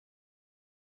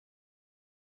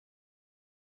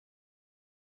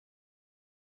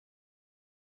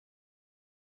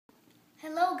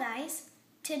Hello guys,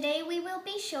 today we will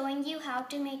be showing you how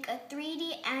to make a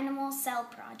 3D animal cell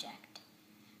project.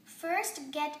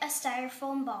 First, get a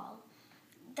styrofoam ball.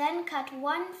 Then cut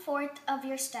 1/4 of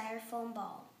your styrofoam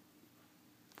ball.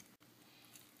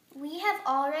 We have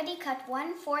already cut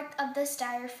 1/4 of the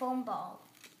styrofoam ball.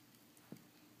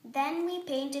 Then we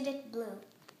painted it blue.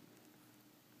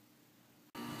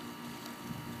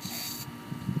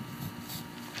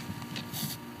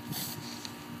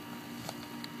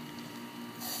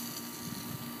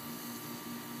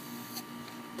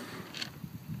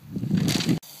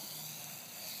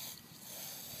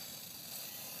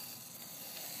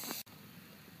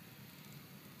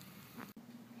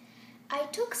 I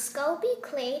took Sculpey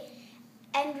clay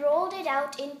and rolled it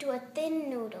out into a thin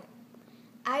noodle.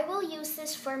 I will use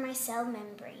this for my cell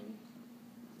membrane.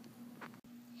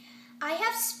 I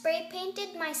have spray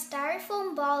painted my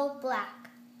styrofoam ball black.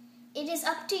 It is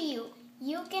up to you.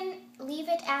 You can leave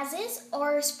it as is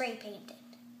or spray paint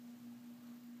it.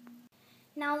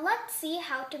 Now let's see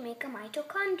how to make a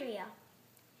mitochondria.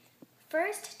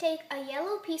 First, take a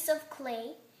yellow piece of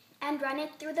clay and run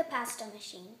it through the pasta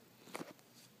machine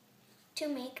to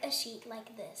make a sheet like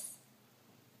this.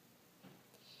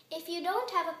 If you don't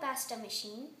have a pasta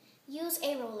machine, use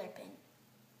a roller pin.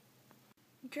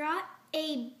 Draw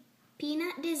a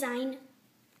peanut design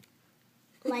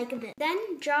like this.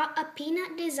 Then draw a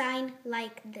peanut design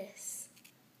like this.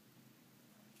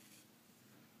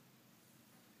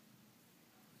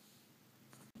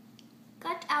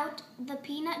 Cut out the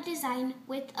peanut design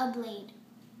with a blade.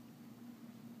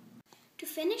 To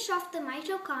finish off the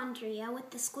mitochondria with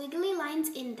the squiggly lines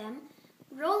in them,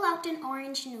 roll out an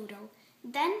orange noodle.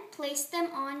 Then place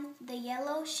them on the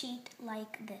yellow sheet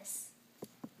like this.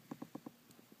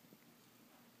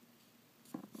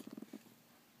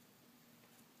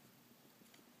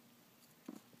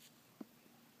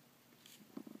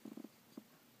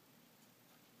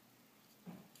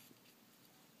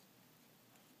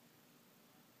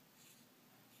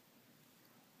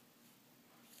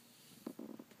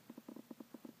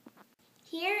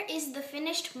 Here is the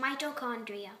finished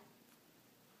mitochondria.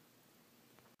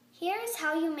 Here is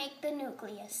how you make the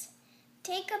nucleus.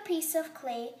 Take a piece of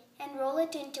clay and roll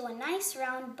it into a nice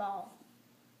round ball.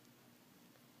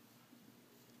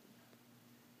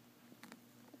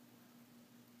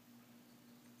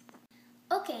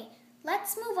 Okay,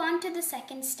 let's move on to the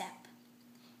second step.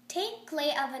 Take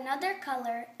clay of another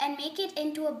color and make it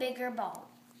into a bigger ball.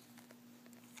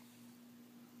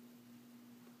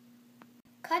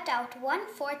 Cut out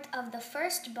 1/4 of the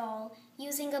first ball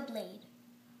using a blade.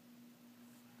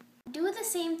 Do the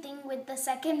same thing with the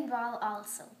second ball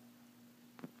also.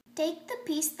 Take the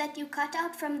piece that you cut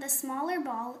out from the smaller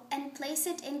ball and place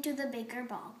it into the bigger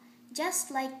ball,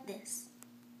 just like this.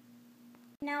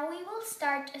 Now we will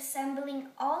start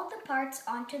assembling all the parts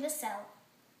onto the cell.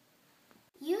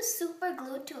 Use super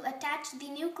glue to attach the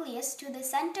nucleus to the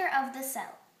center of the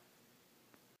cell.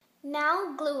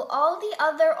 Now glue all the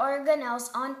other organelles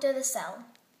onto the cell.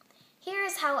 Here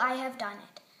is how I have done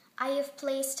it. I have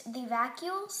placed the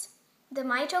vacuoles, the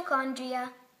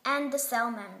mitochondria, and the cell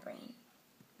membrane.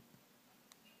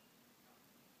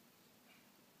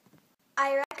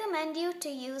 I recommend you to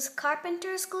use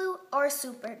carpenter's glue or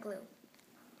super glue.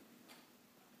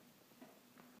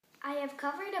 I have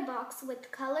covered a box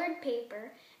with colored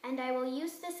paper and I will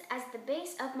use this as the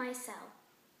base of my cell.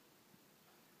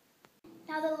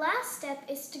 Now the last step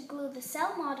is to glue the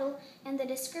cell model and the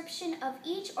description of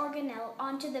each organelle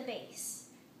onto the base.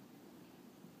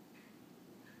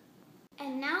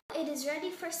 And now it is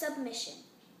ready for submission.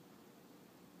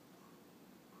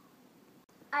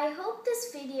 I hope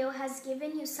this video has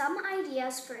given you some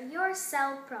ideas for your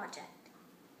cell project.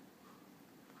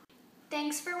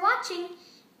 Thanks for watching.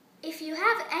 If you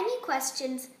have any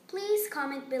questions, please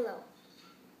comment below.